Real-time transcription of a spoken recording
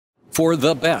For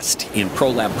the best in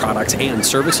ProLab products and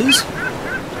services,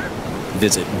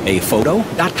 visit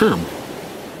aphoto.com.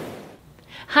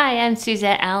 Hi, I'm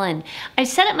Suzette Allen. I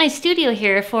set up my studio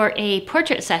here for a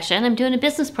portrait session. I'm doing a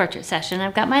business portrait session.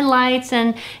 I've got my lights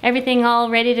and everything all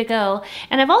ready to go.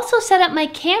 And I've also set up my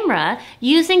camera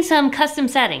using some custom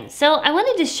settings. So I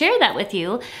wanted to share that with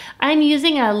you. I'm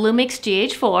using a Lumix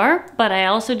GH4, but I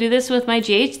also do this with my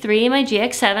GH3 and my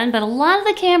GH7, but a lot of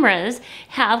the cameras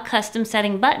have custom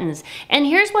setting buttons. And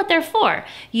here's what they're for.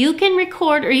 You can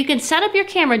record, or you can set up your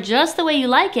camera just the way you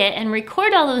like it and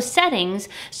record all those settings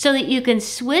so that you can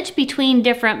switch between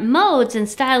different modes and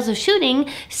styles of shooting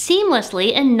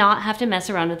seamlessly and not have to mess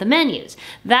around with the menus.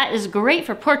 That is great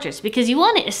for portraits because you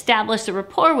want to establish a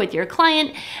rapport with your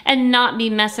client and not be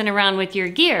messing around with your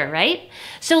gear, right?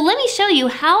 So let me show you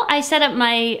how I set up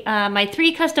my, my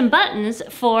 3 custom buttons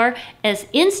for an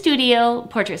in-studio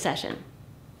portrait session.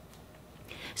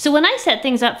 So when I set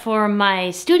things up for my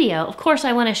studio, of course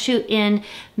I want to shoot in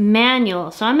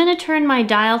manual. So I'm going to turn my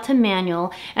dial to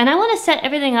manual and I want to set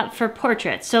everything up for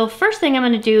portrait. So first thing I'm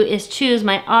going to do is choose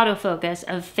my autofocus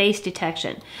of face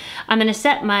detection. I'm going to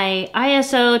set my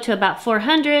ISO to about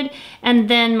 400 and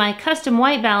then my custom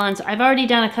white balance. I've already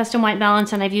done a custom white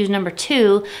balance and I've used number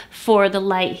 2 for the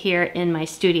light here in my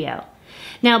studio.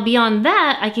 Now beyond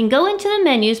that, I can go into the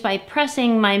menus by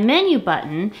pressing my menu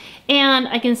button and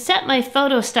I can set my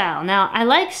photo style. Now I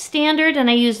like standard and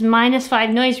I use -5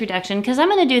 noise reduction because I'm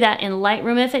going to do that in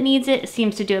Lightroom if it needs it. It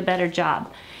seems to do a better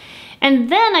job. And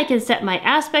then I can set my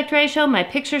aspect ratio, my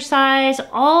picture size,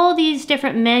 all these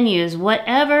different menus,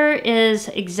 whatever is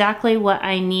exactly what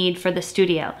I need for the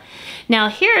studio. Now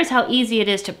here is how easy it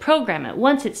is to program it.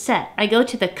 Once it's set, I go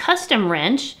to the custom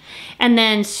wrench and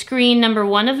then screen number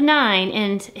 1 of 9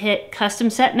 and hit custom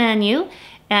set menu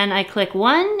and I click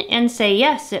 1 and say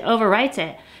yes, it overwrites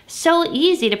it. So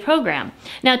easy to program.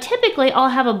 Now typically I'll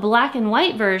have a black and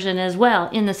white version as well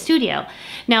in the studio.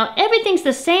 Now everything's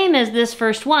the same as this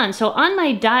first one, so on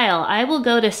my dial I will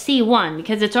go to C1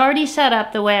 because it's already set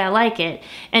up the way I like it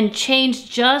and change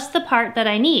just the part that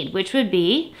I need, which would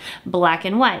be black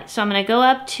and white. So I'm going to go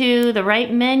up to the right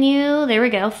menu, there we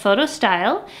go, photo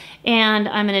style, and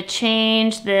I'm going to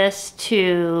change this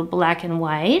to black and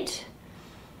white.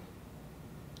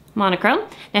 Monochrome.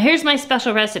 Now here's my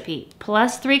special recipe.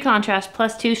 +3 contrast,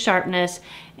 +2 sharpness,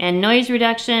 and noise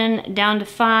reduction down to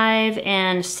 5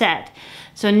 and set.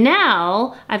 So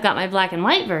now I've got my black and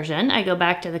white version. I go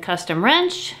back to the custom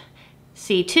wrench,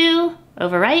 C2,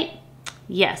 overwrite,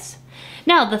 yes.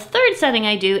 Now the third setting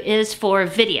I do is for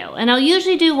video, and I'll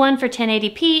usually do one for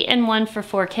 1080p and one for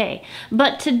 4K.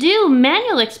 But to do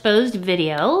manual exposed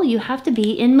video, you have to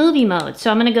be in movie mode. So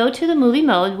I'm going to go to the movie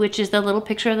mode, which is the little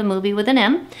picture of the movie with an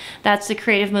M. That's the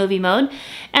creative movie mode.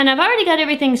 And I've already got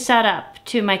everything set up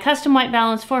to my custom white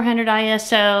balance, 400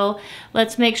 ISO.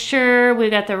 Let's make sure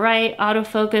we've got the right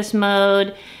autofocus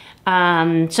mode.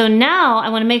 So now I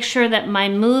want to make sure that my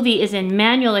movie is in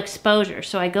manual exposure.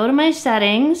 So I go to my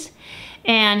settings,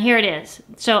 and here it is.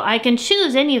 So I can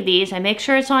choose any of these. I make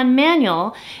sure it's on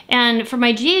manual. And for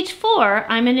my GH4,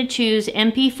 I'm going to choose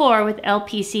MP4 with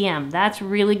LPCM. That's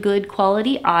really good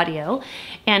quality audio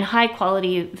and high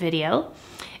quality video.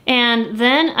 And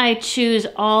then I choose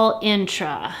all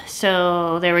intra.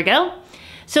 So there we go.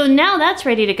 So now that's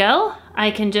ready to go. I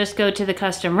can just go to the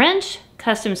custom wrench,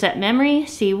 custom set memory,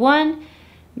 C1.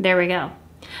 There we go.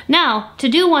 Now, to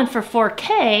do one for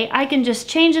 4K, I can just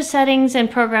change the settings and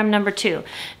program number 2.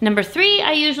 Number 3,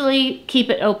 I usually keep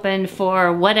it open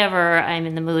for whatever I'm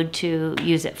in the mood to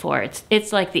use it for.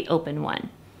 It's like the open one.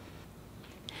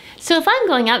 So if I'm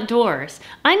going outdoors,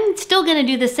 I'm still going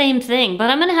to do the same thing, but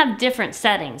I'm going to have different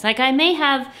settings. Like I may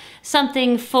have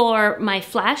something for my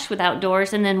flash with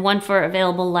outdoors and then one for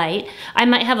available light. I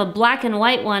might have a black and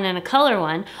white one and a color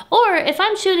one. Or if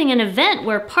I'm shooting an event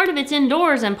where part of it's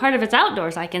indoors and part of it's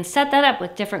outdoors, I can set that up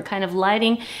with different kind of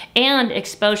lighting and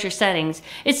exposure settings.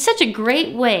 It's such a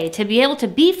great way to be able to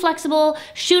be flexible,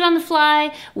 shoot on the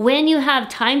fly when you have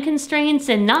time constraints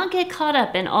and not get caught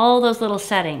up in all those little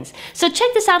settings. So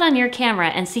check this out on your camera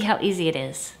and see how easy it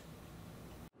is.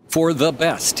 For the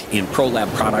best in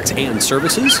ProLab products and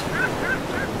services,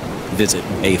 visit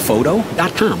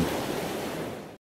aphoto.com.